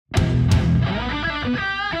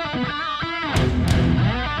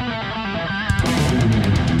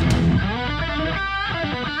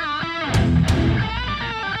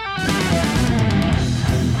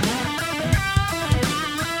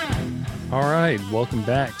All right, welcome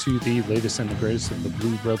back to the latest and the greatest of the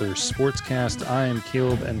Blue Brothers Sportscast. I am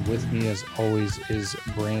Caleb, and with me, as always, is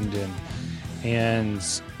Brandon. And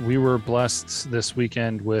we were blessed this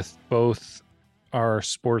weekend with both our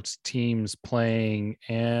sports teams playing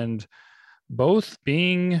and both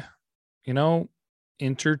being,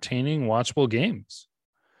 entertaining, watchable games.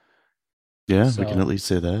 Yeah, we can at So, least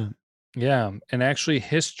say that. yeah, and actually,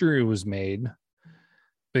 history was made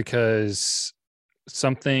because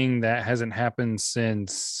something that hasn't happened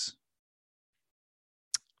since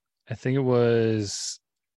I think it was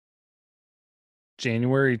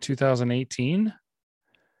January 2018.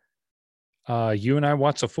 You and I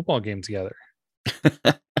watched a football game together.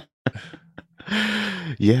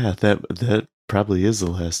 Yeah, that probably is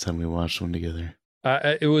the last time we watched one together.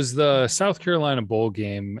 It was the South Carolina Bowl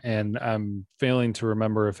game, and I'm failing to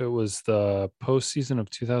remember if it was the postseason of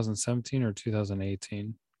 2017 or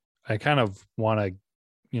 2018. I kind of want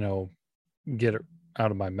to, get it out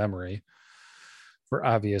of my memory for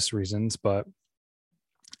obvious reasons, but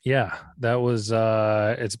yeah, that was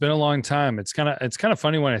it's been a long time. It's kind of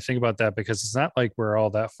funny when I think about that because it's not like we're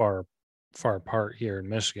all that far apart here in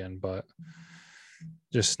Michigan, but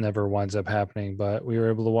just never winds up happening. But we were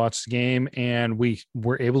able to watch the game and we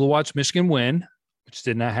were able to watch Michigan win, which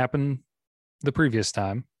did not happen the previous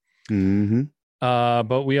time. Mm-hmm.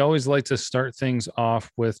 But we always like to start things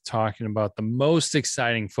off with talking about the most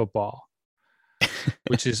exciting football,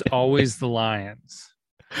 which is always the Lions.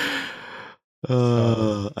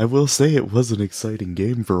 So I will say it was an exciting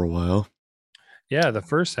game for a while. yeah, the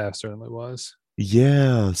first half certainly was.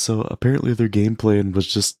 Yeah, so apparently their game plan was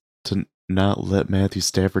just to not let Matthew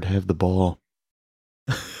Stafford have the ball.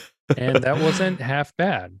 And that wasn't half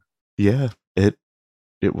bad. Yeah, it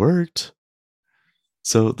worked.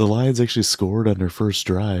 So the Lions actually scored on their first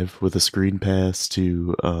drive with a screen pass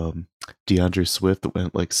to DeAndre Swift that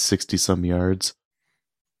went like 60 some yards.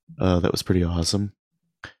 That was pretty awesome.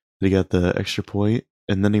 They got the extra point,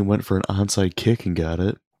 and then he went for an onside kick and got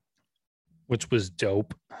it. Which was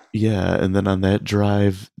dope. Yeah, and then on that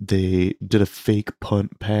drive, they did a fake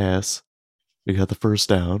punt pass. They got the first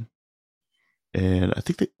down, and I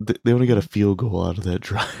think they only got a field goal out of that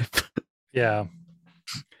drive. Yeah.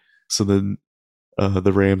 So then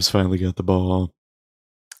the Rams finally got the ball.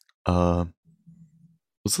 Uh,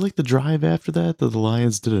 was it like the drive after that the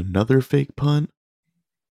Lions did another fake punt?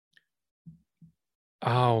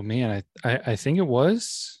 Oh man, I think it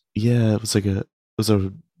was. Yeah, it was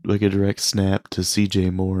a direct snap to C.J.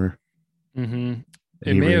 Moore, Mm-hmm. and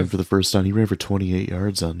It he may ran have. for the first down. He ran for 28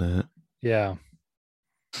 yards on that. Yeah.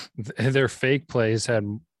 Their fake plays had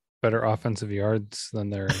better offensive yards than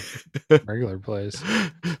their regular plays.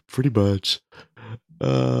 Pretty much.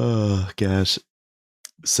 Gosh.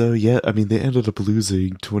 So yeah, I mean they ended up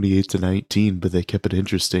losing 28-19, but they kept it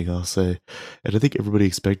interesting, I'll say. And I think everybody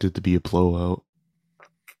expected it to be a blowout.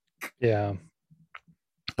 Yeah.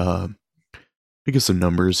 Um, I guess some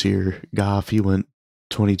numbers here. Goff, he went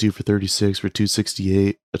 22 for 36 for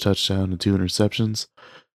 268, a touchdown and two interceptions.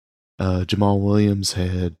 Jamal Williams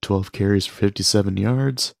had 12 carries for 57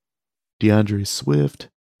 yards. DeAndre Swift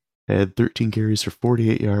had 13 carries for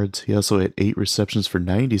 48 yards. He also had 8 receptions for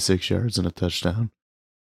 96 yards and a touchdown.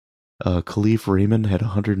 Khalif Raymond had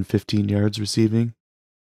 115 yards receiving.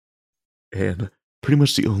 And pretty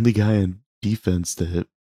much the only guy in defense that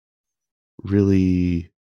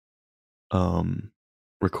really um,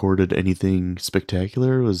 recorded anything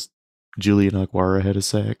spectacular was Julian Aguara had a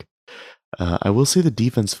sack. I will say the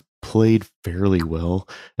defense played fairly well,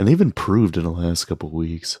 and they've improved in the last couple of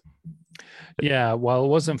weeks. Yeah. While it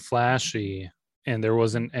wasn't flashy and there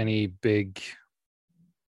wasn't any big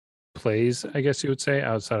plays, I guess you would say,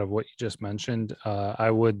 outside of what you just mentioned, I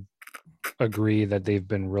would agree that they've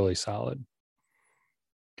been really solid.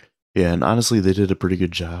 Yeah, and honestly, they did a pretty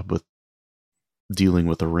good job with dealing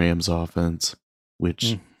with the Rams offense, which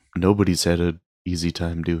Mm. nobody's had an easy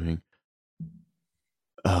time doing.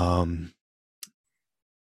 Um,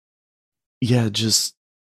 yeah, just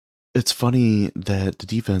it's funny that the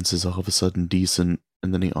defense is all of a sudden decent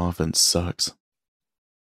and then the offense sucks.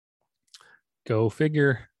 Go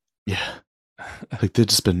figure. Yeah, like they've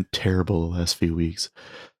just been terrible the last few weeks.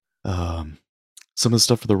 Um, some of the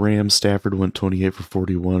stuff for the Rams, Stafford went 28 for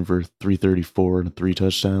 41 for 334 and 3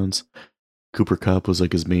 touchdowns. Cooper Kupp was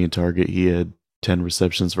like his main target. He had 10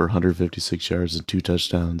 receptions for 156 yards and 2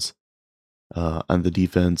 touchdowns. On the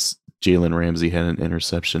defense, Jalen Ramsey had an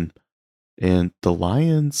interception. And the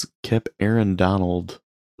Lions kept Aaron Donald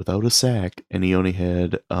without a sack, and he only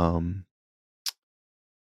had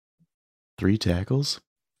 3 tackles.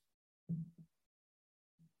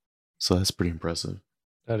 So that's pretty impressive.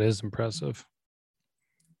 That is impressive.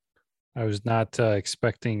 I was not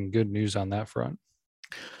expecting good news on that front.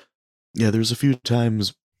 Yeah, there's a few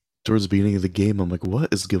times towards the beginning of the game, I'm like,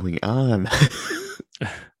 what is going on?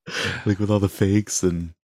 Like with all the fakes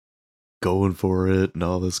and going for it and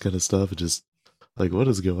all this kind of stuff. It just like, what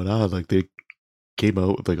is going on? Like they came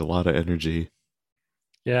out with like a lot of energy.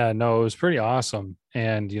 Yeah, no, it was pretty awesome.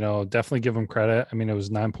 And, definitely give them credit. I mean, it was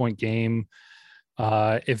a 9-point game.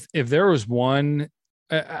 If there was one,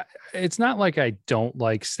 it's not like I don't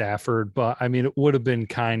like Stafford, but I mean, it would have been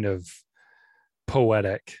kind of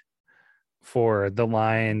poetic for the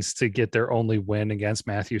Lions to get their only win against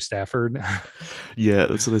Matthew Stafford. Yeah,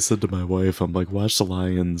 that's what I said to my wife. I'm like, watch the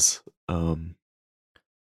Lions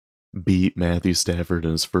beat Matthew Stafford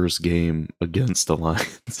in his first game against the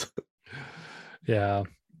Lions. Yeah.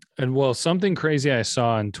 And well, something crazy I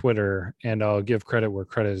saw on Twitter, and I'll give credit where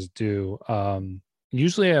credit is due.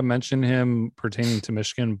 Usually I mention him pertaining to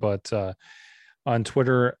Michigan, but on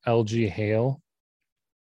Twitter, LG Hale,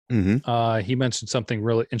 he mentioned something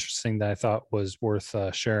really interesting that I thought was worth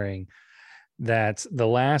sharing. That the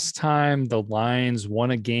last time the Lions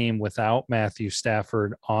won a game without Matthew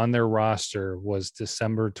Stafford on their roster was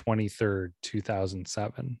December 23rd,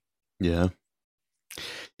 2007. Yeah.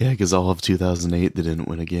 Yeah, because all of 2008, they didn't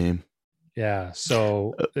win a game. Yeah.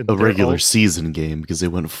 So A regular season game because they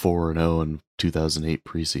went 4-0 in 2008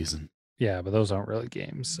 preseason. Yeah, but those aren't really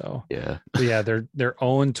games. So yeah. But yeah, they're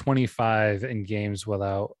 0-25 in games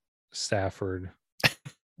without Stafford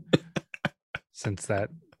since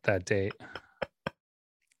that date.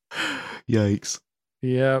 Yikes.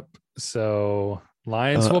 Yep. So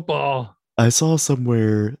Lions football. I saw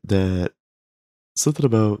somewhere that something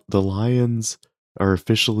about the Lions are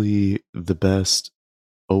officially the best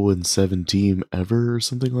 0-7 team ever or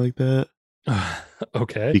something like that.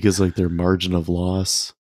 Okay. Because like their margin of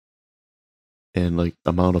loss and like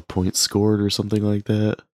amount of points scored or something like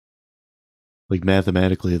that. Like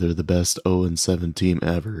mathematically, they're the best 0-7 team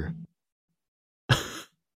ever.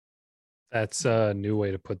 That's a new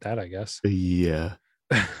way to put that, I guess. Yeah.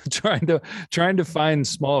 trying to find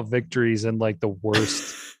small victories in like the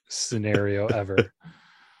worst scenario ever.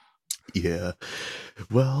 Yeah.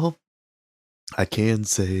 Well, I can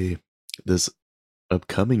say this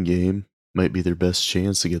upcoming game might be their best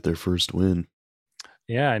chance to get their first win.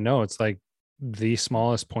 Yeah, I know. It's like the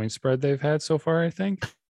smallest point spread they've had so far, I think.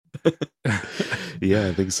 Yeah,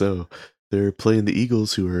 I think so. They're playing the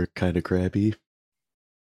Eagles, who are kind of crappy.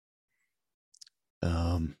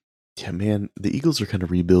 Yeah, man, the Eagles are kind of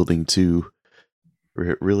rebuilding too.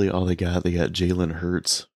 Really, all they got Jalen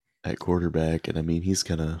Hurts at quarterback, and I mean, he's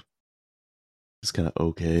kind of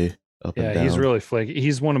okay up and down. He's really flaky.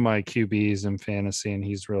 He's one of my QBs in fantasy, and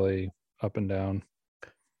he's really up and down.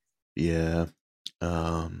 Yeah.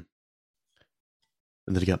 And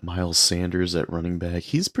then you got Miles Sanders at running back.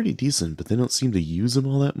 He's pretty decent, but they don't seem to use him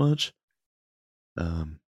all that much.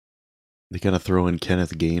 They kind of throw in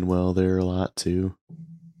Kenneth Gainwell there a lot too.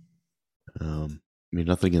 I mean,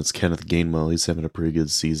 nothing against Kenneth Gainwell. He's having a pretty good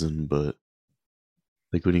season, but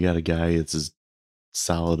like when you got a guy that's as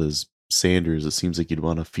solid as Sanders, it seems like you'd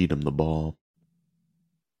want to feed him the ball.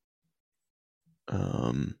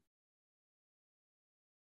 And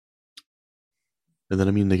then,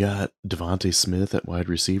 I mean, they got Devontae Smith at wide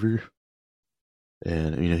receiver.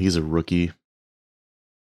 And, he's a rookie,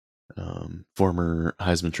 former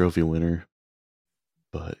Heisman Trophy winner.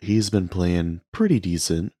 But he's been playing pretty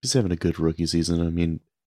decent. He's having a good rookie season. I mean,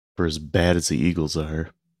 for as bad as the Eagles are.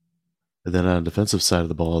 And then on the defensive side of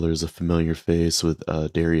the ball, there's a familiar face with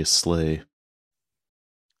Darius Slay,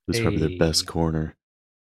 who's probably their best corner.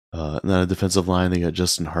 And then on the defensive line, they got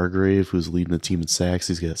Justin Hargrave, who's leading the team in sacks.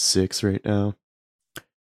 He's got 6 right now.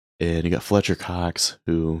 And you got Fletcher Cox,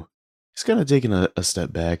 who he's kind of taken a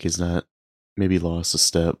step back. He's not maybe lost a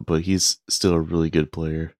step, but he's still a really good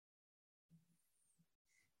player.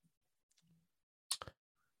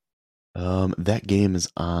 That game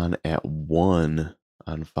is on at 1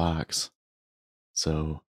 on Fox.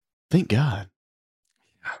 So thank God.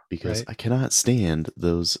 Because right. I cannot stand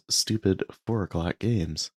those stupid 4:00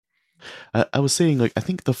 games. I was saying, like, I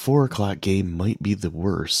think the 4:00 game might be the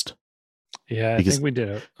worst. Yeah, I think we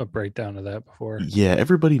did a breakdown of that before. Yeah,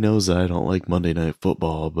 everybody knows that I don't like Monday Night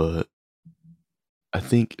Football, but I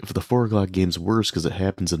think if the 4:00 game's worse because it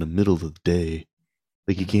happens in the middle of the day,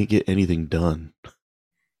 like you can't get anything done.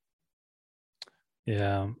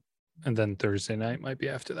 Yeah, and then Thursday night might be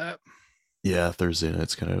after that. Yeah, Thursday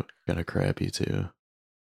night's kind of crappy too.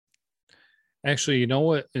 Actually, you know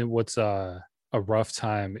what? What's a rough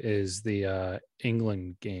time is the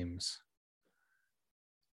England games.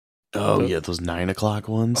 Oh yeah, those 9:00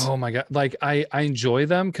 ones. Oh my God. Like I enjoy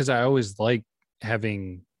them because I always like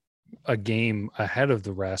having a game ahead of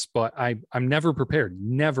the rest, but I'm never prepared.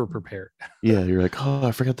 Never prepared. Yeah, you're like, oh,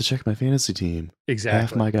 I forgot to check my fantasy team. Half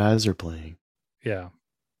Exactly. my guys are playing. Yeah.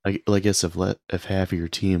 I guess if half of your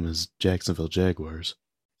team is Jacksonville Jaguars,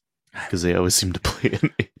 because they always seem to play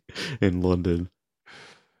in London,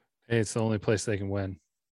 Hey, it's the only place they can win.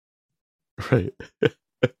 right?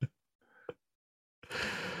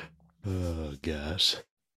 Oh gosh,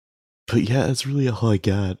 but yeah, that's really all I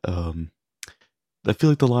got. I feel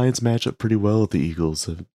like the Lions match up pretty well with the Eagles.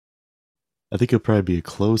 I think it'll probably be a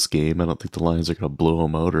close game. I don't think the Lions are going to blow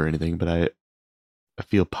them out or anything, but I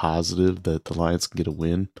feel positive that the Lions can get a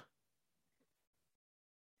win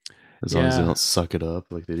as long as they Yeah. don't suck it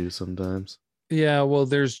up like they do sometimes. Yeah. Well,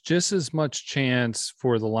 there's just as much chance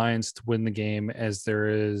for the Lions to win the game as there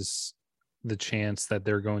is the chance that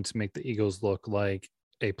they're going to make the Eagles look like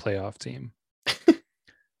a playoff team.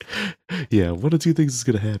 Yeah, one of two things is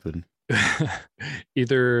going to happen.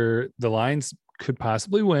 Either the Lions could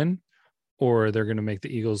possibly win, or they're going to make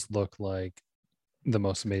the Eagles look like the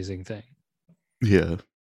most amazing thing. Yeah.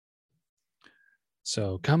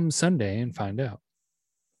 So come Sunday and find out.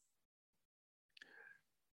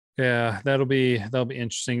 Yeah, that'll be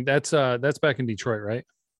interesting. That's back in Detroit, right?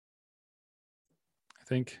 I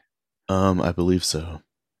think. I believe so.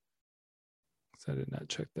 I did not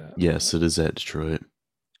check that. Yes, it is at Detroit.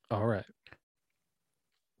 All right.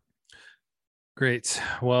 Great.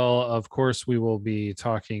 Well, of course, we will be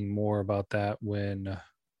talking more about that when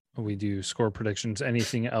we do score predictions.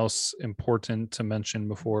 Anything else important to mention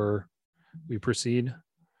before we proceed?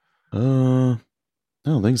 I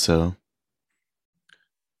don't think so.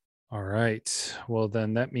 All right. Well,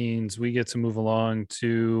 then that means we get to move along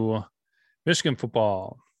to Michigan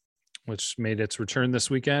football, which made its return this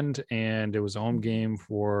weekend. And it was a home game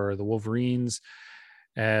for the Wolverines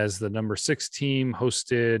as the number 6 team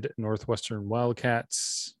hosted Northwestern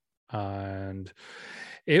Wildcats. And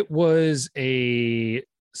it was a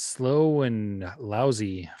slow and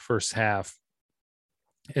lousy first half.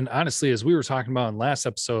 And honestly, as we were talking about in last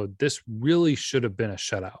episode, this really should have been a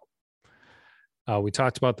shutout. We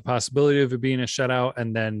talked about the possibility of it being a shutout,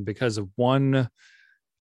 and then because of one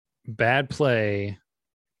bad play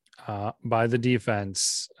by the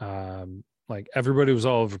defense, like everybody was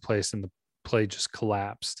all over the place, and the play just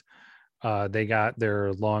collapsed. They got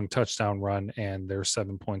their long touchdown run and their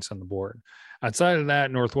 7 points on the board. Outside of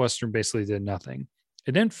that, Northwestern basically did nothing.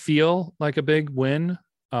 It didn't feel like a big win,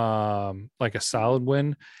 like a solid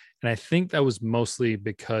win. And I think that was mostly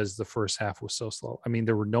because the first half was so slow. I mean,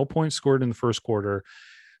 there were no points scored in the first quarter.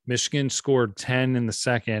 Michigan scored 10 in the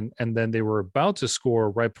second, and then they were about to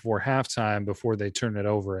score right before halftime before they turned it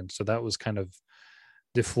over. And so that was kind of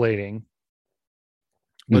deflating.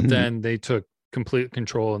 But then they took complete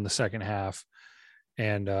control in the second half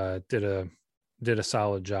and did a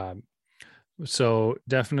solid job. So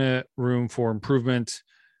definite room for improvement.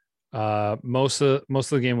 Most of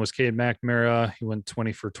the game was Cade McNamara. He went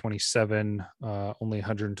 20 for 27, only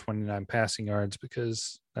 129 passing yards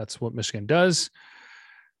because that's what Michigan does.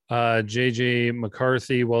 JJ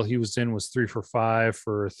McCarthy, while he was in, was 3 for 5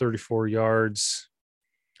 for 34 yards.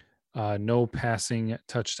 No passing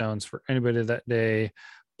touchdowns for anybody that day.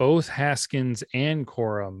 Both Haskins and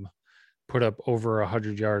Corum put up over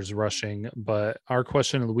 100 yards rushing. But our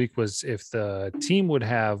question of the week was if the team would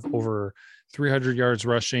have over 300 yards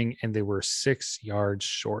rushing and they were 6 yards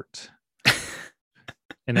short.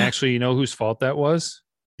 And actually, you know whose fault that was?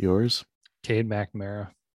 Yours? Cade McNamara.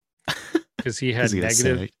 Because he had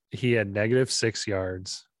negative 6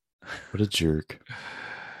 yards. What a jerk.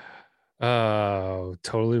 Oh,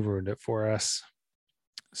 totally ruined it for us.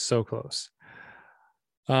 So close.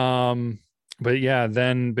 But yeah,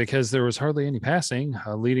 then because there was hardly any passing,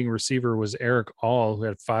 leading receiver was Eric All, who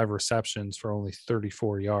had 5 receptions for only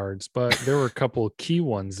 34 yards, but there were a couple of key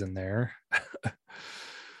ones in there.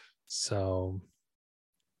 So,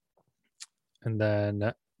 and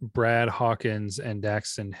then Brad Hawkins and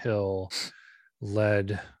Daxton Hill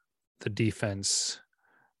led the defense,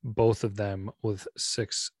 both of them with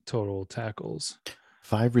 6 total tackles.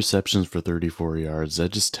 5 receptions for 34 yards.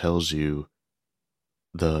 That just tells you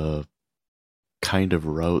the kind of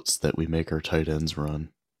routes that we make our tight ends run.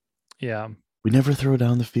 Yeah. We never throw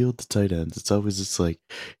down the field to tight ends. It's always just like,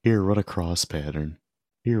 here, run a cross pattern.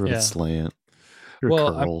 Here, run a slant. Here,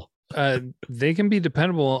 curl. They can be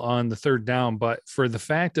dependable on the third down, but for the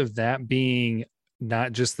fact of that being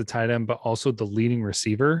not just the tight end, but also the leading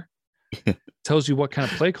receiver, tells you what kind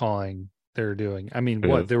of play calling they're doing. I mean,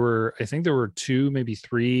 I think there were 2, maybe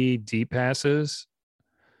 3 deep passes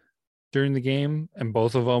during the game, and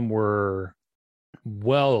both of them were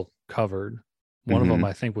well covered. One of them,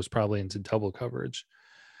 I think, was probably into double coverage.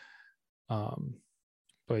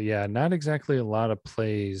 But yeah, not exactly a lot of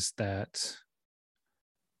plays that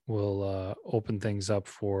will open things up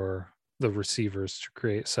for the receivers to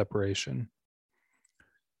create separation.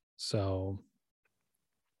 So,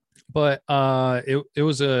 but it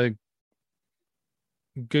was a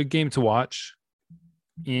good game to watch,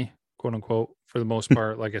 quote unquote, for the most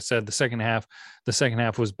part. Like I said, the second half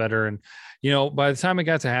was better. And, by the time it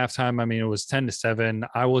got to halftime, I mean, it was 10-7.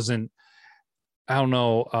 I don't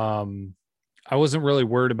know. I wasn't really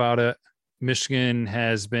worried about it. Michigan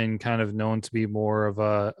has been kind of known to be more of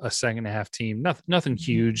a second half team. Nothing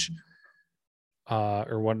huge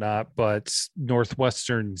or whatnot, but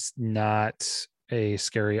Northwestern's not a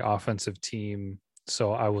scary offensive team.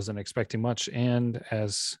 So I wasn't expecting much. And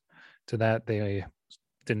as to that, they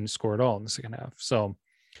didn't score at all in the second half. So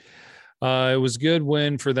it was a good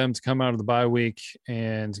win for them to come out of the bye week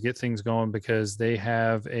and get things going, because they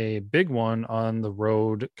have a big one on the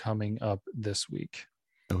road coming up this week.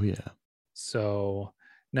 Oh, yeah. So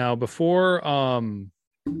now before I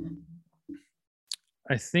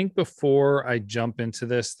jump into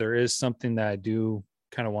this, there is something that I do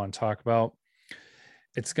kind of want to talk about.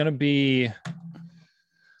 It's going to be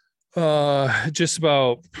just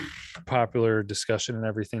about popular discussion and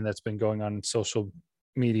everything that's been going on in social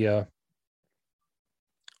media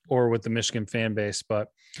or with the Michigan fan base. But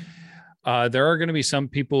there are going to be some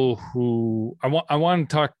people who I want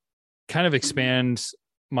to talk, kind of expand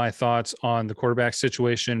my thoughts on the quarterback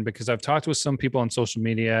situation, because I've talked with some people on social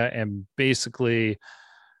media, and basically,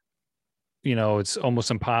 it's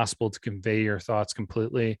almost impossible to convey your thoughts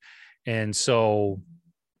completely. And so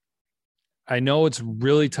I know it's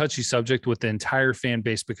really touchy subject with the entire fan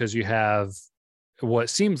base, because you have what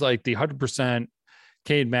seems like the 100%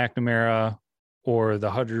 Cade McNamara or the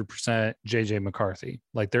 100% JJ McCarthy.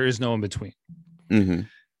 Like, there is no in between. Mm-hmm.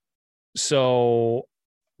 So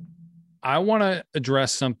I want to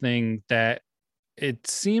address something that it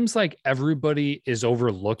seems like everybody is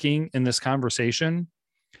overlooking in this conversation.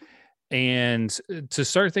 And to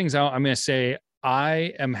start things out, I'm going to say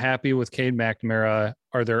I am happy with Cade McNamara.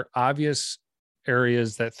 Are there obvious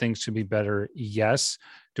areas that things should be better? Yes.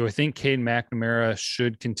 Do I think Cade McNamara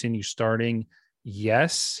should continue starting?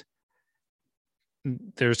 Yes.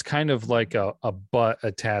 There's kind of like a but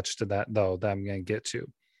attached to that, though, that I'm going to get to.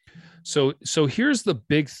 So here's the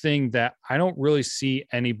big thing that I don't really see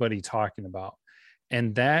anybody talking about,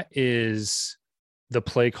 and that is the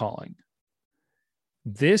play calling.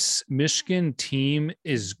 This Michigan team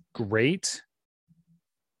is great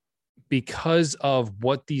because of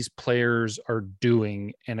what these players are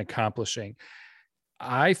doing and accomplishing.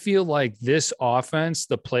 I feel like this offense,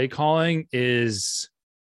 the play calling is,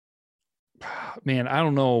 man, I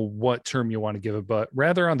don't know what term you want to give it, but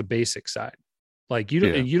rather on the basic side. Like,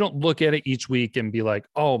 you don't look at it each week and be like,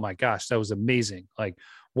 oh my gosh, that was amazing. Like,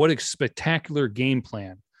 what a spectacular game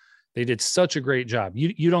plan. They did such a great job.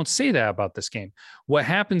 You don't say that about this game. What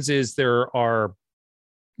happens is there are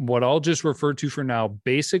what I'll just refer to for now,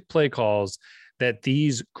 basic play calls that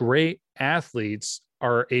these great athletes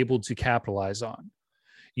are able to capitalize on.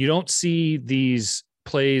 You don't see these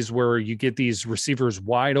plays where you get these receivers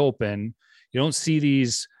wide open. You don't see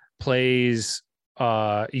these plays.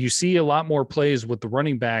 You see a lot more plays with the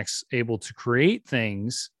running backs able to create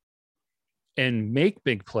things and make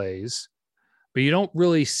big plays, but you don't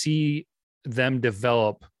really see them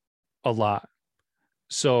develop a lot.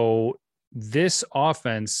 So this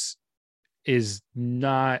offense is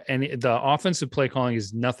not any, the offensive play calling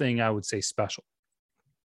is nothing I would say special.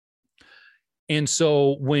 And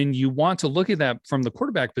so when you want to look at that from the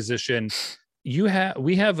quarterback position, we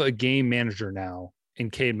have a game manager now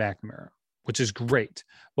in Cade McNamara, which is great.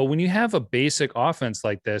 But when you have a basic offense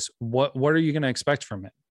like this, what are you going to expect from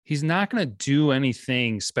it? He's not going to do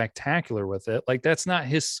anything spectacular with it. Like, that's not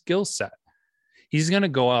his skill set. He's going to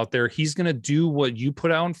go out there. He's going to do what you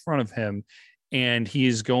put out in front of him, and he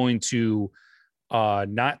is going to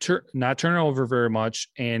not turn over very much,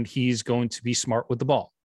 and he's going to be smart with the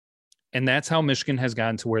ball. And that's how Michigan has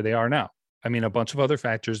gotten to where they are now. I mean, a bunch of other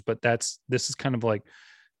factors, but this is kind of like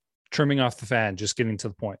trimming off the fat and just getting to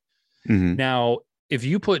the point. Mm-hmm. Now, if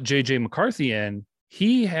you put JJ McCarthy in,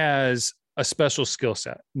 he has a special skill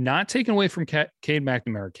set, not taken away from Cade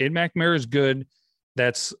McNamara. Cade McNamara is good.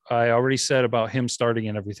 That's, I already said about him starting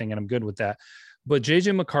and everything, and I'm good with that. But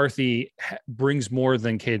JJ McCarthy brings more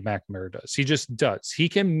than Cade McNamara does. He just does. He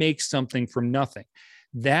can make something from nothing.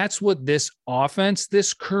 That's what this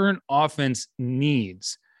current offense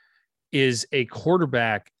needs, is a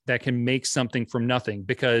quarterback that can make something from nothing.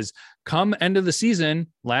 Because come end of the season,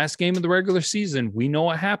 last game of the regular season, we know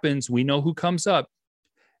what happens. We know who comes up.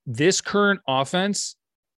 This current offense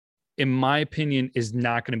in my opinion, is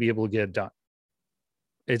not going to be able to get it done.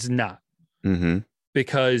 It's not. Mm-hmm.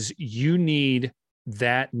 Because you need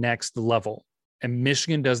that next level, and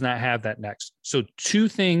Michigan does not have that next. So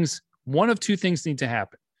one of two things need to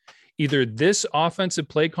happen. Either this offensive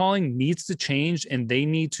play calling needs to change and they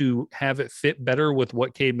need to have it fit better with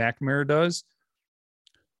what Cade McNamara does.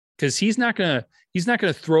 Because he's not gonna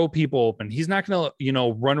throw people open. He's not gonna,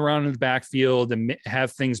 run around in the backfield and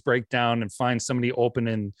have things break down and find somebody open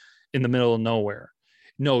in the middle of nowhere.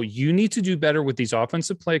 No, you need to do better with these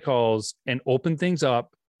offensive play calls and open things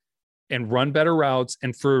up and run better routes.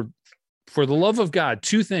 And for the love of God,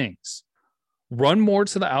 two things: run more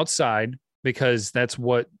to the outside, because that's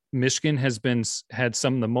what Michigan had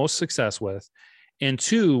some of the most success with. And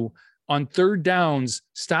two, on third downs,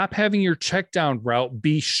 stop having your check down route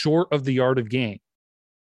be short of the yard of gain.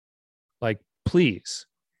 Like, please.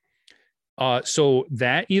 So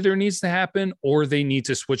that either needs to happen or they need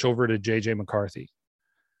to switch over to JJ McCarthy.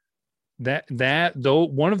 Though,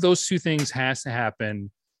 one of those two things has to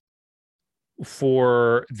happen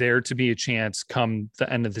for there to be a chance come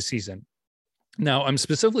the end of the season. Now, I'm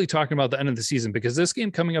specifically talking about the end of the season because this game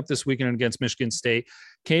coming up this weekend against Michigan State,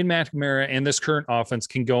 Cade McNamara and this current offense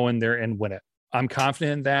can go in there and win it. I'm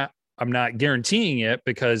confident in that. I'm not guaranteeing it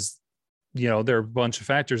because, there are a bunch of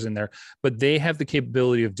factors in there, but they have the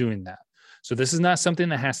capability of doing that. So this is not something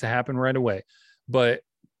that has to happen right away. But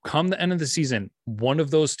come the end of the season, one of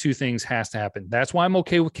those two things has to happen. That's why I'm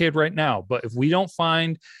okay with Cade right now. But if we don't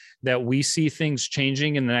find that we see things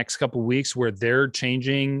changing in the next couple of weeks where they're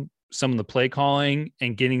changing some of the play calling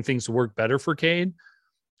and getting things to work better for Cade,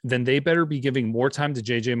 then they better be giving more time to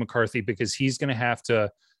JJ McCarthy, because he's going to have to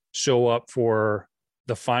show up for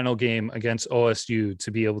the final game against OSU to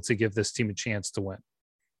be able to give this team a chance to win.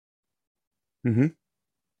 Mm-hmm.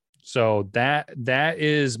 So that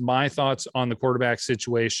is my thoughts on the quarterback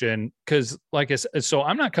situation. Because like I said, so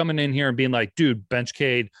I'm not coming in here and being like, dude, bench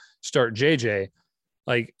Cade, start JJ.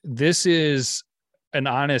 Like, this is an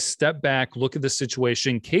honest step back, look at the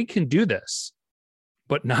situation. Cade can do this,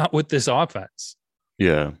 but not with this offense.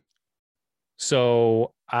 Yeah.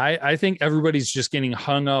 So I think everybody's just getting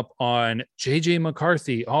hung up on JJ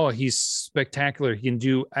McCarthy. Oh, he's spectacular. He can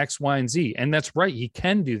do X, Y, and Z. And that's right. He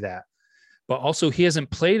can do that. But also he hasn't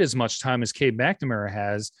played as much time as Cade McNamara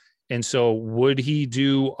has. And so would he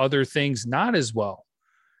do other things not as well?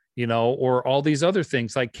 Or all these other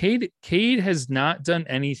things. Like Cade has not done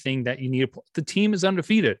anything that you need. The team is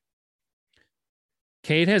undefeated.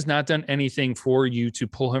 Cade has not done anything for you to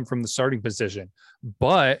pull him from the starting position,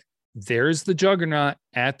 but there's the juggernaut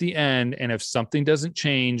at the end. And if something doesn't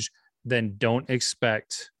change, then don't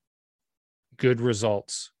expect good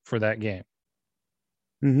results for that game.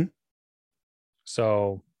 Mm-hmm.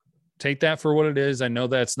 So take that for what it is. I know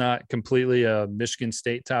that's not completely a Michigan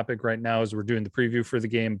State topic right now as we're doing the preview for the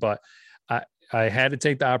game, but I had to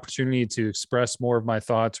take the opportunity to express more of my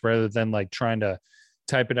thoughts rather than like trying to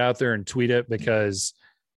type it out there and tweet it, because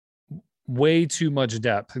way too much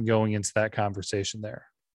depth going into that conversation there.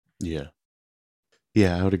 Yeah.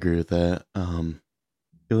 Yeah, I would agree with that.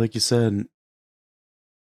 Like you said,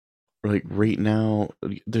 like right now,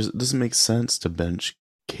 it doesn't make sense to bench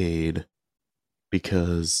Cade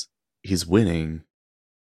because he's winning.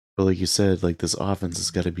 But like you said, like this offense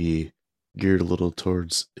has got to be geared a little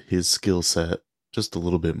towards his skill set just a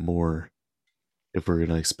little bit more if we're going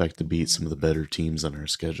to expect to beat some of the better teams on our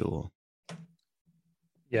schedule.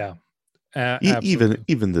 Yeah.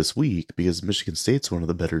 Even this week, because Michigan State's one of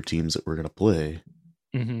the better teams that we're going to play.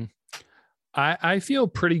 Mm-hmm. I feel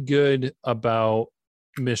pretty good about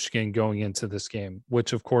Michigan going into this game,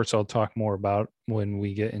 which of course I'll talk more about when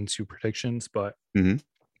we get into predictions. But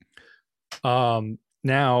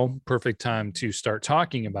now, perfect time to start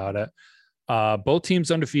talking about it. Both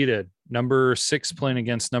teams undefeated. Number 6 playing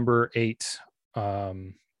against number 8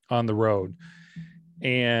 on the road,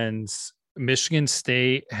 and Michigan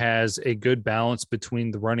State has a good balance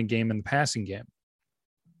between the running game and the passing game.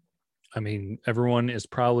 I mean, everyone is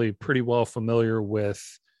probably pretty well familiar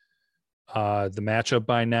with the matchup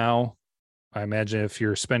by now. I imagine if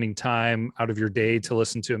you're spending time out of your day to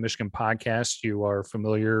listen to a Michigan podcast, you are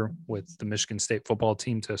familiar with the Michigan State football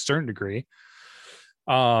team to a certain degree.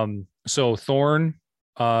 So Thorne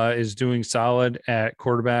is doing solid at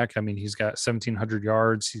quarterback. I mean, he's got 1,700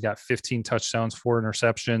 yards. He's got 15 touchdowns, 4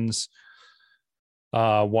 interceptions.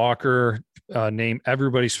 Walker, name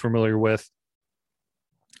everybody's familiar with.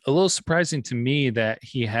 A little surprising to me that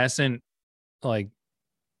he hasn't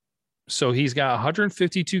so he's got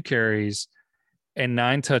 152 carries and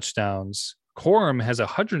 9 touchdowns. Corum has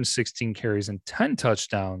 116 carries and 10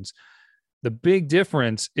 touchdowns. The big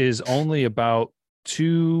difference is only about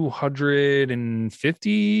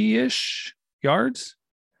 250-ish yards.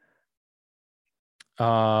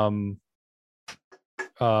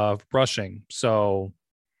 Rushing. So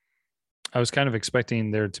I was kind of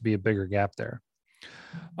expecting there to be a bigger gap there.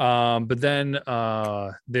 But then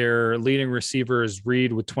their leading receiver is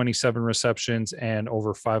Reed with 27 receptions and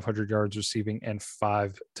over 500 yards receiving and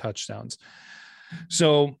 5 touchdowns.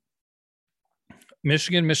 So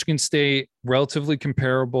Michigan State, relatively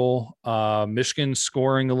comparable. Michigan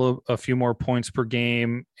scoring a few more points per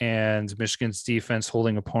game, and Michigan's defense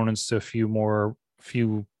holding opponents to a few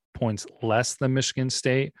points less than Michigan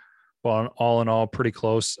State. Well, all in all, pretty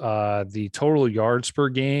close. The total yards per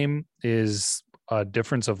game is a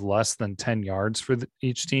difference of less than 10 yards for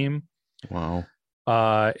each team. Wow.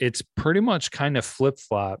 It's pretty much kind of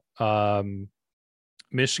flip-flop.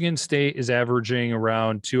 Michigan State is averaging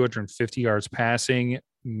around 250 yards passing.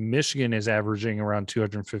 Michigan is averaging around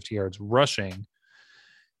 250 yards rushing.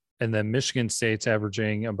 And then Michigan State's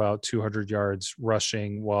averaging about 200 yards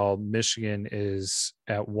rushing, while Michigan is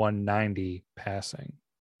at 190 passing.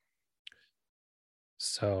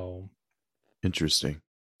 So interesting.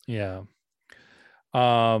 Yeah.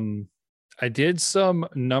 I did some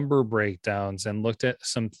number breakdowns and looked at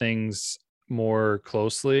some things more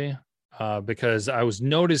closely because I was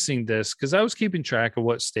noticing this because I was keeping track of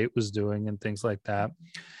what State was doing and things like that.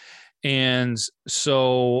 And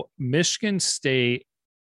so Michigan State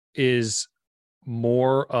is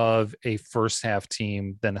more of a first half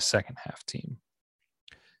team than a second half team.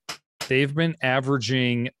 They've been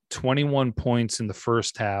averaging 21 points in the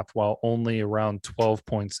first half while only around 12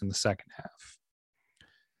 points in the second half.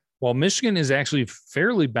 While Michigan is actually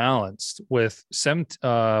fairly balanced with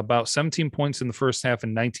about 17 points in the first half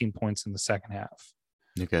and 19 points in the second half.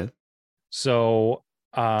 Okay. So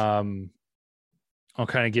I'll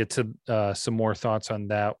kind of get to some more thoughts on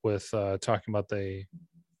that with talking about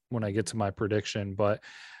when I get to my prediction. But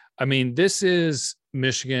I mean, this is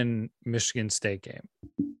Michigan State game.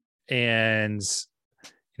 And,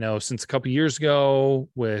 since a couple of years ago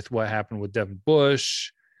with what happened with Devin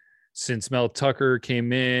Bush, since Mel Tucker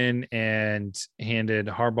came in and handed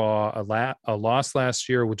Harbaugh a loss last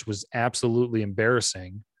year, which was absolutely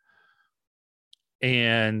embarrassing.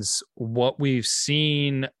 And what we've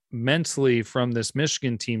seen mentally from this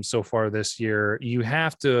Michigan team so far this year, you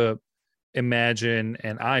have to imagine,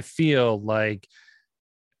 and I feel like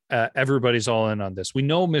everybody's all in on this. We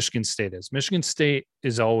know Michigan State is. Michigan State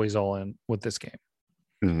is always all in with this game.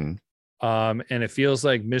 Mm-hmm. And it feels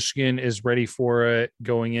like Michigan is ready for it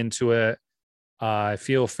going into it. I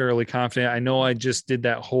feel fairly confident. I know I just did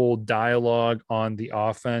that whole dialogue on the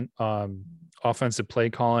offensive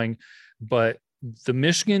play calling, but the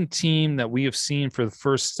Michigan team that we have seen for the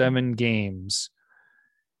first 7 games,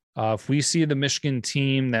 if we see the Michigan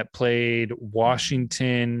team that played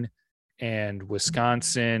Washington and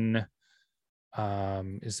Wisconsin,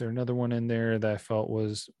 is there another one in there that I felt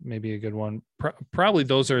was maybe a good one? Probably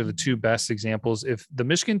those are the 2 best examples. If the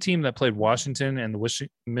Michigan team that played Washington and the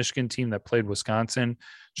Michigan team that played Wisconsin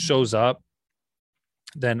shows up,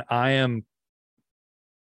 then I am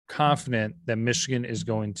confident that Michigan is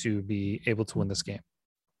going to be able to win this game.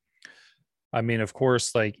 I mean, of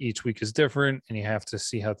course, like each week is different and you have to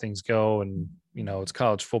see how things go. And, it's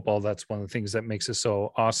college football. That's one of the things that makes it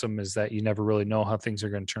so awesome, is that you never really know how things are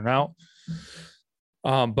going to turn out.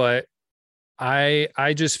 But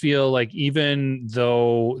I just feel like even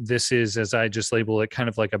though this is, as I just labeled it, kind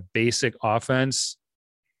of like a basic offense,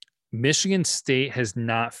 Michigan State has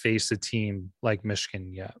not faced a team like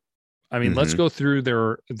Michigan yet. I mean, let's go through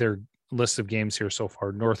their list of games here so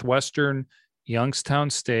far. Northwestern, Youngstown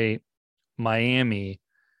State, Miami,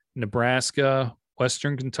 Nebraska,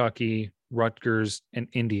 Western Kentucky, Rutgers, and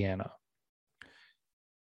Indiana.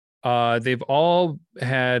 They've all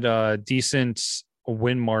had decent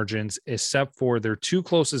win margins, except for their 2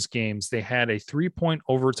 closest games. They had a 3-point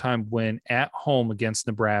overtime win at home against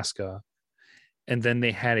Nebraska, and then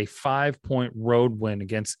they had a 5-point road win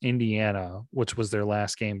against Indiana, which was their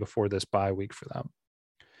last game before this bye week for them.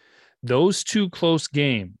 Those 2 close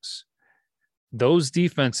games, those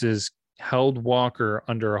defenses held Walker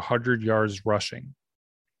under 100 yards rushing.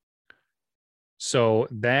 So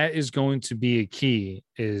that is going to be a key,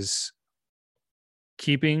 is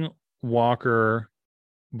keeping Walker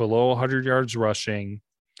below 100 yards rushing,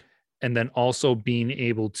 and then also being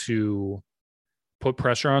able to put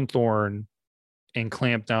pressure on Thorne and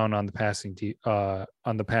clamp down on the passing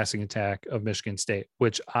attack of Michigan State,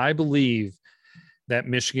 which I believe that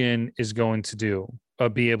Michigan is going to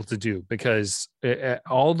be able to do, because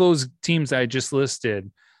all those teams I just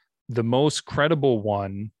listed, the most credible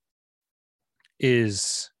one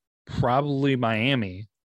is probably Miami,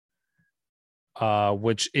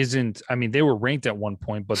 which isn't, I mean, they were ranked at one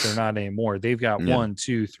point, but they're not anymore. They've got Yeah. 1,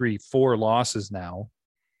 2, 3, 4 losses now.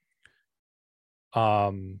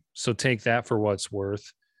 So take that for what's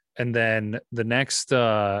worth. And then the next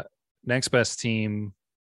best team,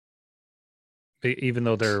 even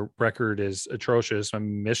though their record is atrocious, I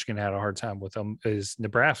mean, Michigan had a hard time with them, is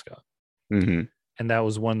Nebraska. Mm-hmm. And that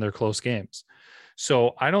was one of their close games.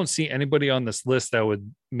 So I don't see anybody on this list that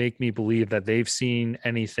would make me believe that they've seen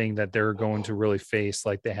anything that they're going to really face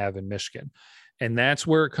like they have in Michigan. And that's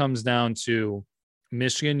where it comes down to.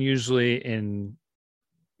 Michigan usually in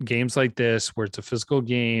games like this, where it's a physical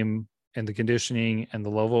game and the conditioning and the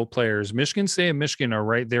level of players, Michigan State and Michigan are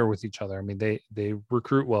right there with each other. I mean, they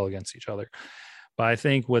recruit well against each other. But I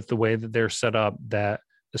think with the way that they're set up, that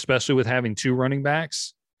especially with having 2 running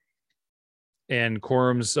backs and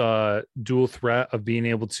Corum's dual threat of being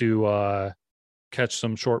able to catch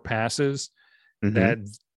some short passes, Mm-hmm. that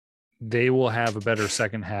they will have a better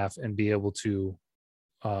second half and be able to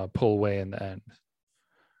pull away in the end.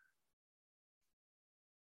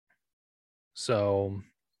 So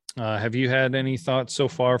have you had any thoughts so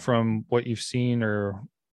far from what you've seen or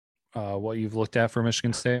what you've looked at for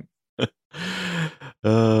Michigan State? You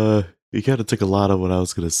kind of took a lot of what I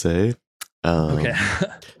was going to say. Okay.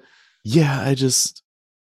 Yeah, I just,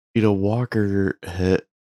 Walker hit,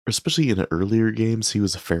 especially in the earlier games, he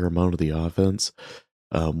was a fair amount of the offense.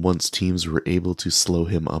 Once teams were able to slow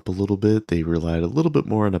him up a little bit, they relied a little bit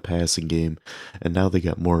more on a passing game, and now they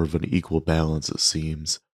got more of an equal balance, it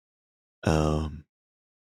seems.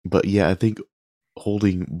 But yeah, I think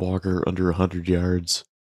holding Walker under 100 yards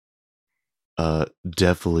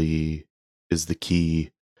definitely is the key.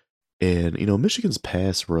 And, Michigan's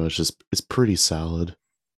pass rush is pretty solid.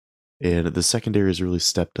 And the secondary has really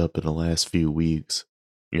stepped up in the last few weeks.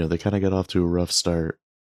 They kind of got off to a rough start,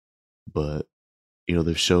 but,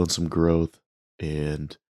 they've shown some growth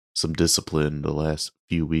and some discipline the last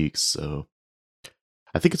few weeks. So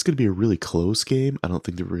I think it's going to be a really close game. I don't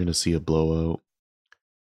think that we're going to see a blowout.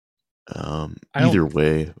 Either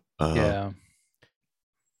way. Yeah.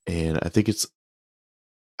 And I think it's,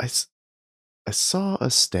 I saw a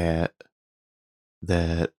stat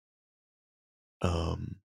that,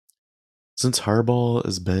 since Harbaugh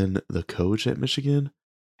has been the coach at Michigan,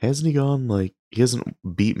 hasn't he gone he hasn't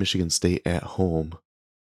beat Michigan State at home?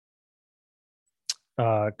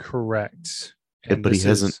 Correct. And But he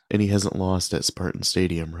hasn't lost at Spartan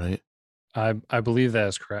Stadium, right? I believe that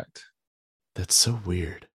is correct. That's so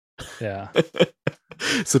weird. Yeah.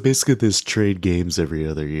 So basically there's trade games every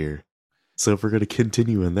other year. So if we're going to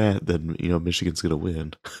continue in that, then, Michigan's going to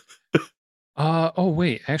win. Oh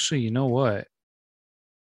wait, actually, you know what?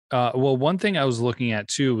 Well, one thing I was looking at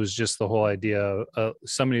too was just the whole idea of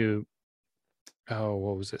somebody who,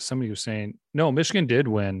 what was it? Somebody was saying, no, Michigan did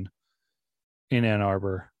win in Ann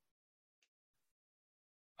Arbor.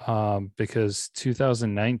 Because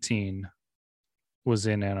 2019 was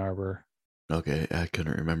in Ann Arbor. Okay, I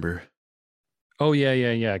couldn't remember. Oh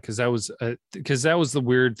yeah. Because that was the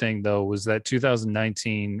weird thing though, was that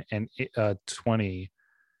 2019 and 20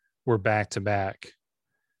 were back to back,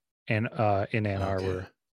 and in Ann Arbor.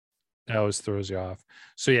 That always throws you off.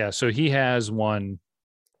 So yeah, so he has won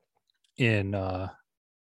in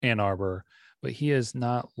Ann Arbor, but he has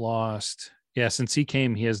not lost. Yeah, since he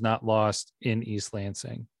came, he has not lost in East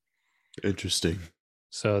Lansing. Interesting.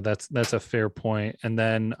 So that's a fair point. And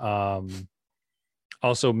then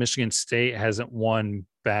also Michigan State hasn't won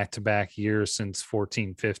back-to-back years since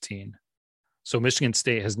 14-15. So Michigan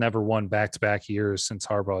State has never won back-to-back years since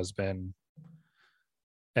Harbaugh has been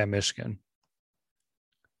at Michigan.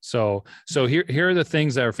 So here are the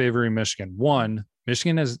things that are favoring Michigan. 1,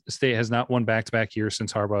 Michigan State has not won back-to-back years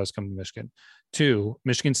since Harbaugh has come to Michigan. 2,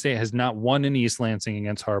 Michigan State has not won in East Lansing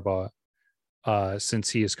against Harbaugh since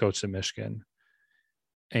he has coached at Michigan.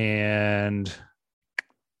 And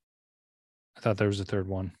I thought there was a third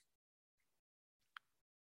one.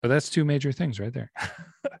 But that's 2 major things right there.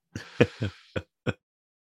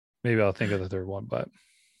 Maybe I'll think of the third one, but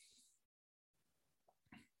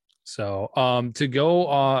so to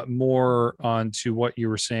go more on to what you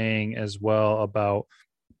were saying as well about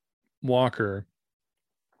Walker,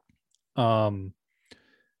 the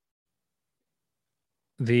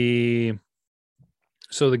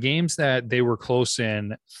games that they were close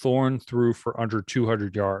in, Thorne threw for under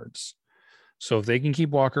 200 yards. So if they can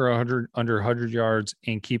keep Walker under 100 yards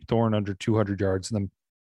and keep Thorne under 200 yards, then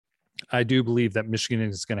I do believe that Michigan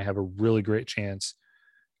is going to have a really great chance.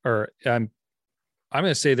 Or I'm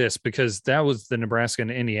going to say this because that was the Nebraska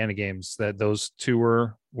and Indiana games that those two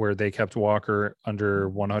were where they kept Walker under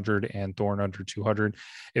 100 and Thorne under 200.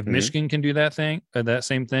 If Michigan can do that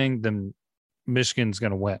same thing, then Michigan's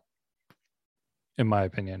going to win, in my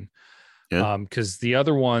opinion. Yeah. Because the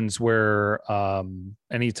other ones where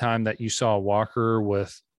anytime that you saw Walker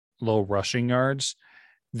with low rushing yards,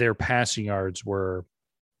 their passing yards were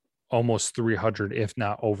almost 300, if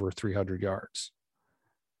not over 300 yards.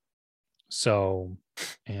 So,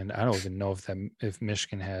 and I don't even know if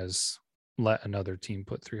Michigan has let another team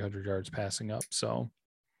put 300 yards passing up. So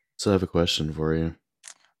I have a question for you.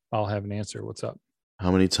 I'll have an answer. What's up?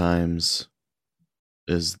 How many times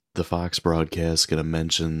is the Fox broadcast going to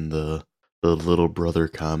mention the little brother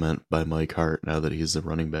comment by Mike Hart now that he's the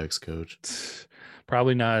running backs coach?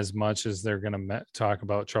 Probably not as much as they're going to talk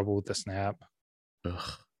about trouble with the snap.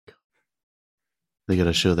 Ugh. They got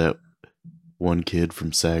to show that one kid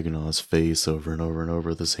from Saginaw's face over and over and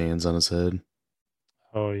over with his hands on his head.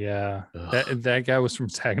 Oh yeah. That guy was from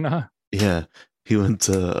Saginaw? Yeah. He went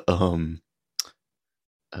to oh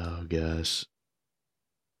gosh,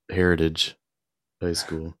 Heritage High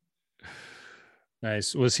School.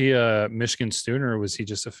 Nice. Was he a Michigan student or was he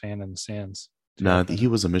just a fan in the stands? Nah, he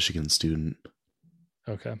was a Michigan student.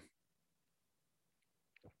 Okay.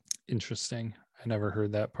 Interesting. I never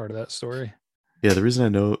heard that part of that story. Yeah, the reason I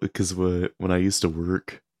know because when I used to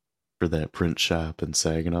work for that print shop in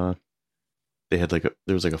Saginaw, they had there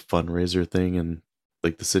was like a fundraiser thing in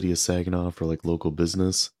like the city of Saginaw for like local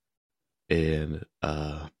business, and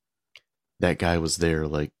that guy was there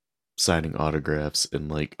like signing autographs, and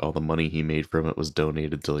like all the money he made from it was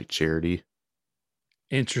donated to like charity.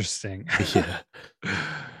 Interesting. Yeah.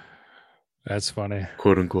 That's funny.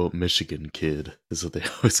 "Quote unquote Michigan kid" is what they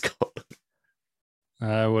always call it.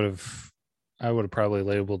 I would have probably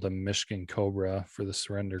labeled a Michigan Cobra for the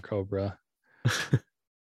Surrender Cobra.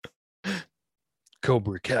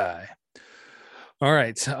 Cobra Kai. All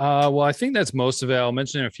right. Well, I think that's most of it. I'll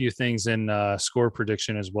mention a few things in score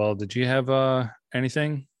prediction as well. Did you have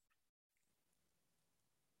anything?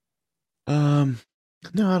 No,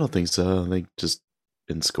 I don't think so. I think just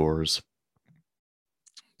in scores.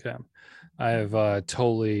 Okay. I have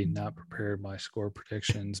totally not prepared my score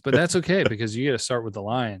predictions, but that's okay because you got to start with the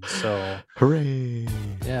Lions. So, hooray!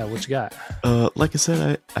 Yeah, what you got? Like I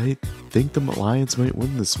said, I think the Lions might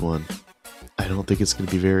win this one. I don't think it's going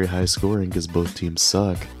to be very high scoring because both teams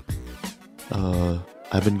suck.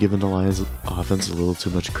 I've been giving the Lions offense a little too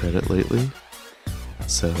much credit lately,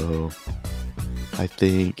 so I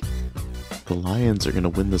think the Lions are going to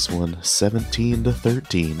win this one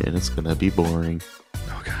 17-13, and it's going to be boring.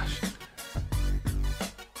 Oh gosh.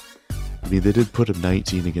 I mean, they did put a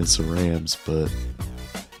 19 against the Rams, but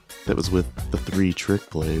that was with the 3 trick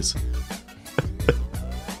plays.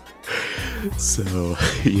 So,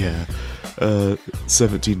 yeah,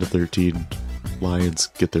 17-13, Lions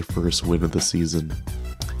get their first win of the season.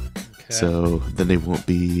 Okay. So then they won't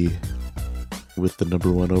be with the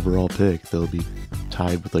number 1 overall pick. They'll be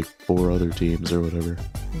tied with like 4 other teams or whatever.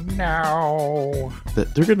 No.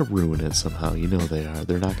 They're going to ruin it somehow. You know they are.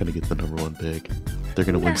 They're not going to get the number 1 pick. They're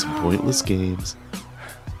going to win some pointless games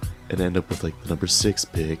and end up with like the number 6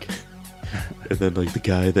 pick. And then like the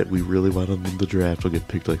guy that we really wanted them to draft will get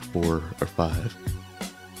picked like 4 or 5.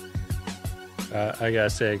 I gotta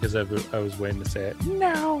say it because I was waiting to say it.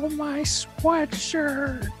 No, my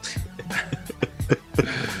sweatshirt.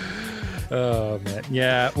 Oh man,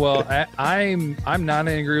 yeah. Well, I'm not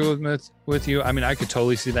in agreement with you. I mean, I could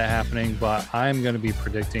totally see that happening, but I'm going to be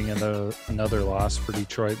predicting another loss for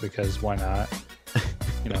Detroit because why not?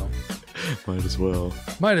 You know, might as well.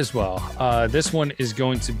 Might as well. This one is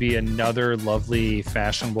going to be another lovely,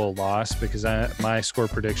 fashionable loss because my score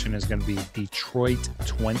prediction is going to be Detroit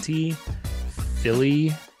 20,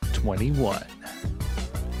 Philly 21.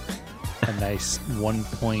 A nice 1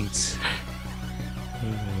 point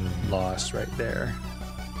loss right there.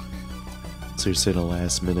 So you're saying a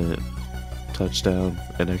last minute touchdown,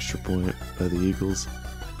 an extra point by the Eagles?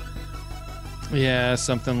 Yeah,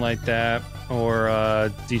 something like that.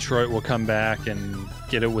 Or Detroit will come back and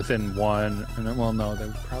get it within 1. And then, well, no, they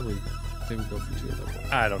would go for 2 of them.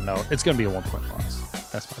 I don't know. It's going to be a 1 point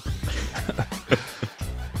loss. That's my prediction.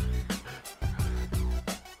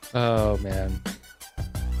 Oh man.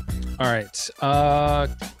 All right. So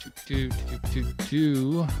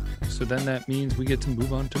then that means we get to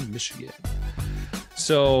move on to Michigan.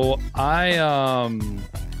 So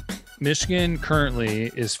Michigan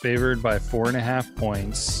currently is favored by 4.5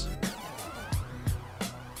 points,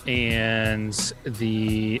 and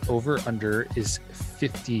the over/under is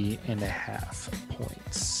 50.5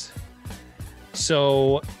 points.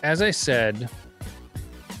 So as I said,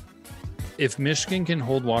 if Michigan can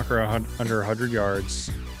hold Walker under 100 yards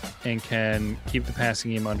and can keep the passing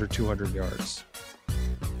game under 200 yards,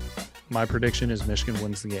 my prediction is Michigan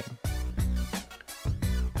wins the game.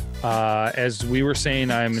 As we were saying,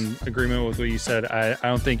 I'm in agreement with what you said. I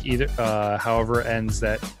don't think either, however it ends,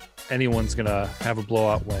 that anyone's going to have a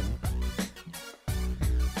blowout win.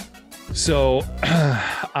 So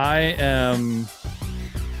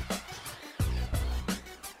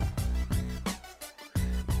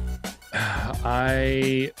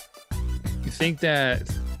I think that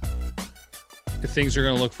things are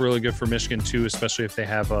going to look really good for Michigan too, especially if they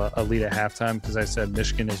have a lead at halftime, because I said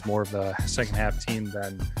Michigan is more of the second half team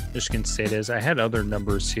than Michigan State is. I had other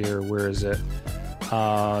numbers here. Where is it?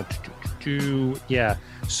 Yeah.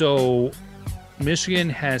 So Michigan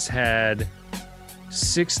has had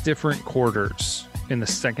 6 different quarters in the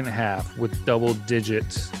second half with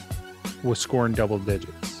scoring double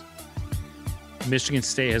digits. Michigan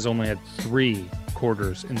State has only had 3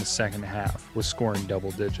 quarters in the second half with scoring double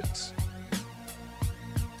digits.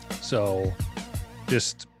 So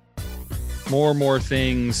just more and more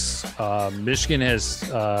things. Michigan has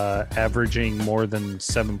averaging more than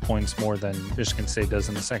 7 points more than Michigan State does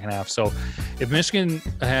in the second half. So if Michigan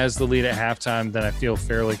has the lead at halftime, then I feel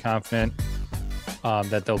fairly confident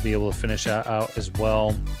that they'll be able to finish out as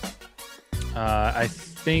well. I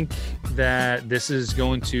think that this is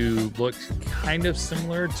going to look kind of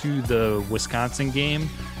similar to the Wisconsin game.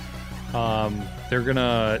 They're going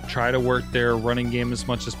to try to work their running game as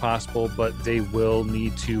much as possible, but they will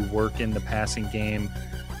need to work in the passing game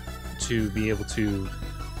to be able to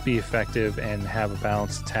be effective and have a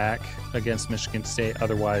balanced attack against Michigan State.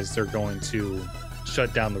 Otherwise, they're going to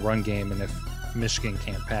shut down the run game, and if Michigan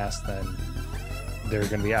can't pass, then they're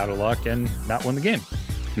going to be out of luck and not win the game.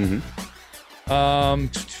 Mm-hmm.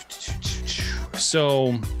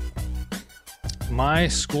 So my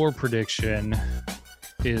score prediction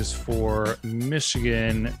is for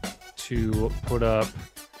Michigan to put up,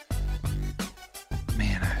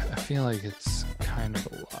 man, I feel like it's kind of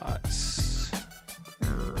a lot.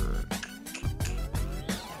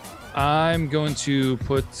 I'm going to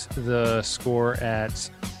put the score at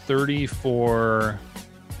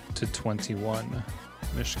 34-21,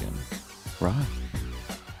 Michigan. Right.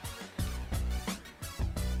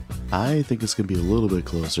 I think it's going to be a little bit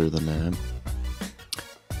closer than that.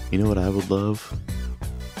 You know what I would love?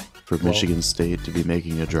 For Michigan State to be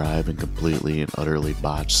making a drive and completely and utterly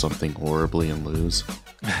botch something horribly and lose.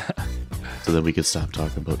 So then we could stop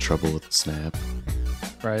talking about trouble with the snap.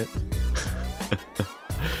 Right.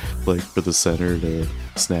 Like for the center to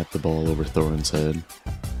snap the ball over Thorne's head.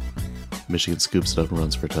 Michigan scoops it up and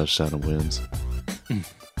runs for a touchdown and wins.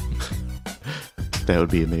 That would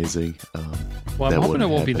be amazing. Well, I'm hoping it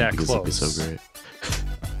won't be that close. It'd be so great.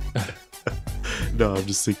 No, I'm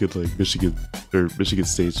just thinking like Michigan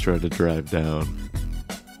State's trying to drive down.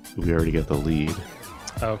 We already got the lead.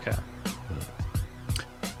 Okay.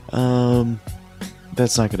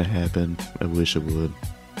 That's not going to happen. I wish it would.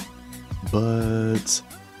 But,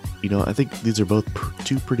 you know, I think these are both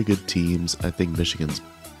two pretty good teams. I think Michigan's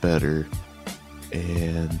better.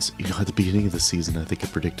 And, you know, at the beginning of the season, I think I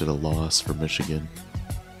predicted a loss for Michigan.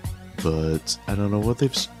 But I don't know what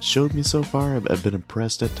they've showed me so far. I've been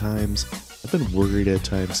impressed at times. I've been worried at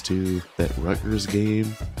times, too. That Rutgers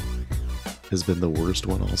game has been the worst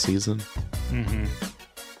one all season. Mm-hmm.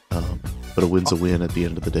 But a win's a win at the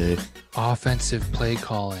end of the day. Offensive play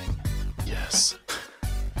calling. Yes.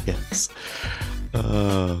 Yes.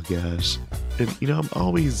 Oh, gosh. And, you know, I'm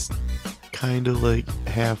always kind of like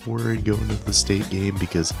half worried going into the state game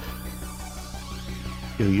because,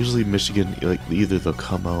 you know, usually Michigan, like, either they'll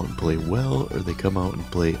come out and play well or they come out and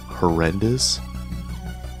play horrendous.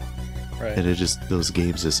 Right. And those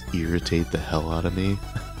games just irritate the hell out of me.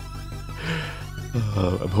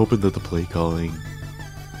 I'm hoping that the play calling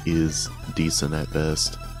is decent at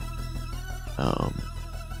best. Or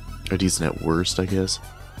decent at worst, I guess.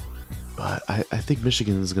 But I think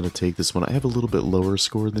Michigan is going to take this one. I have a little bit lower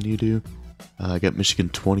score than you do. I got Michigan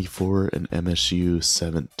 24 and MSU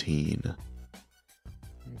 17.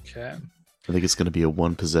 Okay. I think it's going to be a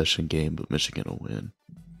one possession game, but Michigan will win.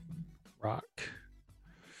 Rock.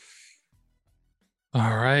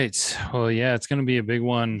 All right. Well, yeah, it's going to be a big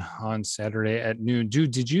one on Saturday at noon.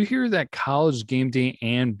 Dude, did you hear that College Game Day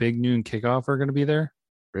and Big Noon Kickoff are going to be there?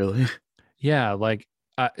 Really? Yeah. Like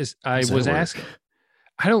I was asking.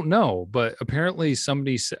 I don't know, but apparently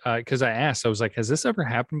somebody, because I asked, I was like, has this ever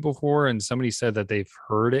happened before? And somebody said that they've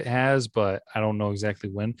heard it has, but I don't know exactly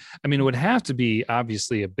when. I mean, it would have to be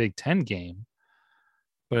obviously a Big Ten game,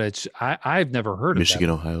 but I've never heard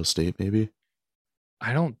Michigan, of that. Ohio State, maybe?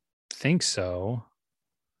 I don't think so.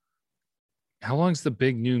 How long's the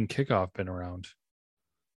big noon kickoff been around?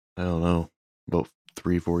 I don't know, about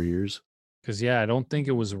 3-4 years. Because I don't think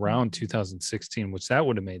it was around 2016, which that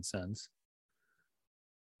would have made sense.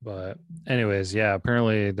 But anyways,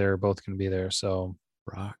 apparently they're both going to be there. So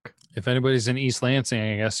Rock. if anybody's in East Lansing,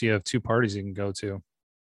 I guess you have two parties you can go to.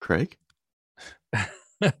 Craig?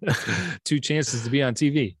 Two chances to be on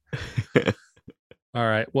TV. All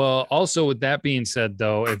right. Well, also with that being said,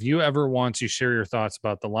 though, if you ever want to share your thoughts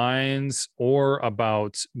about the Lions or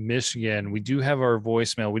about Michigan, we do have our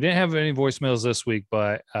voicemail. We didn't have any voicemails this week,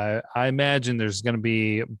 but I imagine there's going to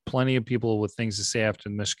be plenty of people with things to say after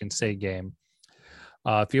the Michigan State game.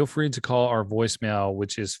 Feel free to call our voicemail,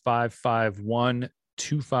 which is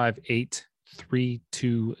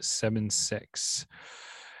 551-258-3276.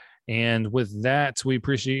 And with that, we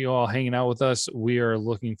appreciate you all hanging out with us. We are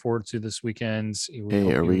looking forward to this weekend's.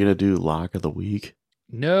 Hey, are we going to do Lock of the Week?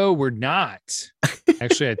 No, we're not.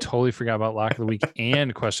 Actually, I totally forgot about Lock of the Week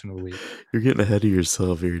and Question of the Week. You're getting ahead of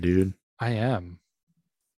yourself here, dude. I am.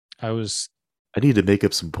 I need to make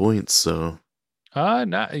up some points, so.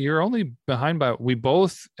 You're only behind by. We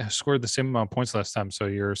both scored the same amount of points last time, so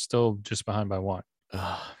you're still just behind by one.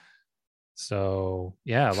 So,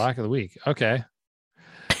 Lock of the Week. Okay.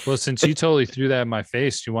 Well, since you totally threw that in my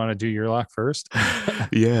face, do you want to do your lock first?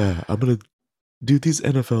 Yeah, I'm going to do these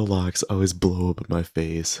NFL locks always blow up in my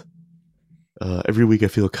face. Every week I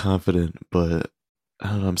feel confident, but I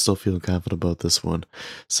don't know, I'm still feeling confident about this one.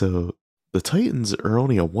 So the Titans are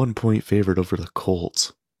only a 1-point favorite over the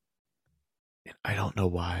Colts. And I don't know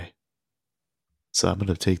why. So I'm going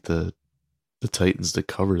to take the Titans to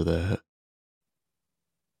cover that.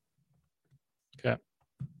 Okay.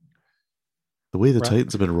 The way the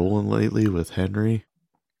Titans have been rolling lately with Henry.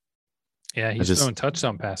 Yeah, he's throwing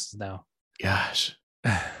touchdown passes now. Gosh.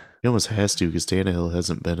 He almost has to because Tannehill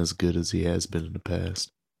hasn't been as good as he has been in the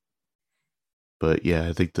past. But yeah,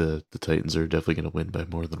 I think the Titans are definitely going to win by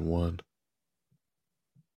more than one.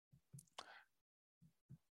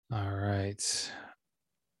 All right.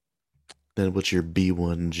 Then what's your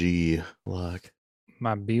B1G lock?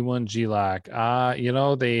 My B1G lock.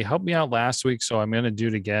 They helped me out last week, so I'm going to do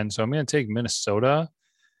it again. So I'm going to take Minnesota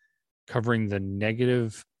covering the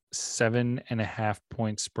negative 7.5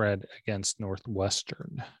 point spread against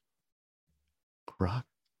Northwestern. Rock.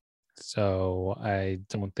 So I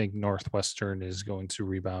don't think Northwestern is going to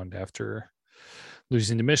rebound after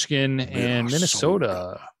losing to Michigan. And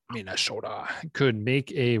Minnesota could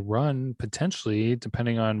make a run potentially,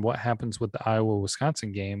 depending on what happens with the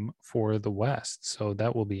Iowa-Wisconsin game for the West. So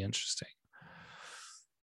that will be interesting.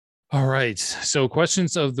 All right. So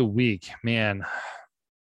questions of the week, man.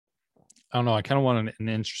 I don't know. I kind of want an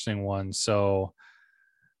interesting one. So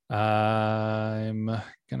I'm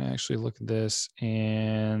going to actually look at this,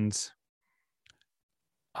 and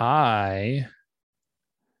I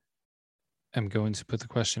am going to put the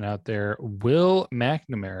question out there. Will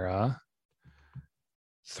McNamara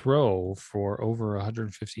throw for over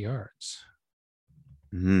 150 yards?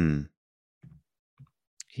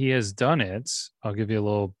 He has done it. I'll give you a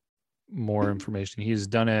little more information. He's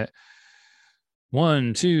done it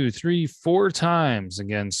 1, 2, 3, 4 times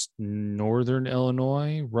against Northern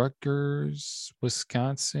Illinois, Rutgers,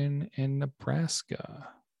 Wisconsin, and Nebraska.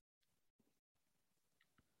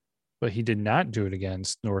 But he did not do it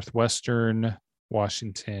against Northwestern,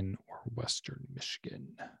 Washington, or Western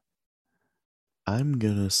Michigan. I'm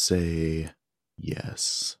going to say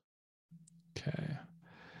yes. Okay.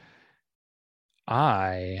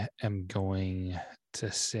 I am going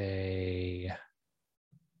to say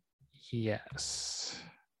yes.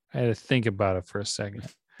 I had to think about it for a second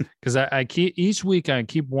because I keep each week I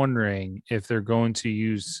keep wondering if they're going to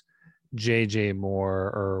use JJ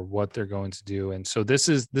more or what they're going to do. And so this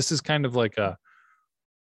is kind of like a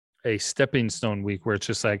stepping stone week where it's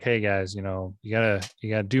just like, hey guys, you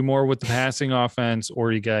gotta do more with the passing offense,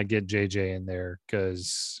 or you gotta get JJ in there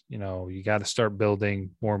because you got to start building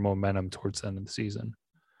more momentum towards the end of the season.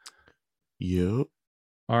 Yep.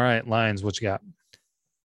 All right, Lions, what you got?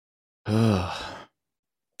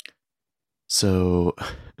 So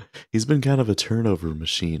he's been kind of a turnover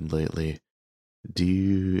machine lately.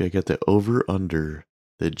 I got the over under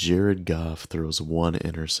that Jared Goff throws 1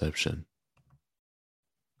 interception.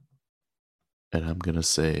 And I'm going to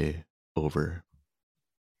say over.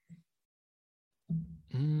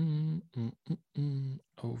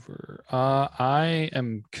 Over. I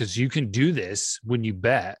am, because you can do this when you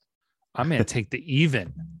bet. I'm going to take the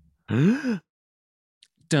even.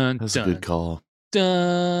 That's a good call.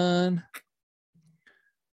 Done.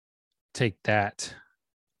 Take that.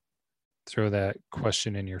 Throw that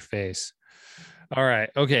question in your face. All right.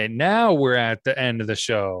 Okay. Now we're at the end of the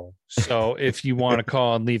show. So if you want to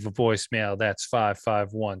call and leave a voicemail, that's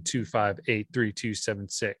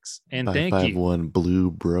 551-258-3276. And thank you. 551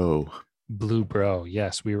 Blue Bro. Blue Bro.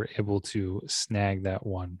 Yes, we were able to snag that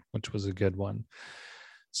one, which was a good one.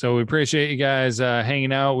 So we appreciate you guys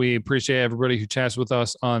hanging out. We appreciate everybody who chats with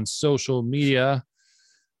us on social media.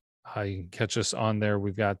 You can catch us on there.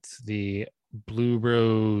 We've got the Blue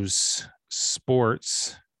Bros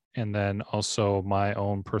Sports, and then also my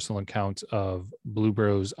own personal account of Blue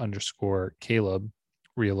Bros _ Caleb,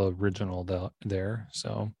 real original there.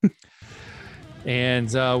 So, and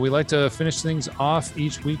we like to finish things off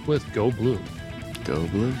each week with Go Blue. Go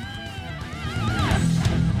Blue.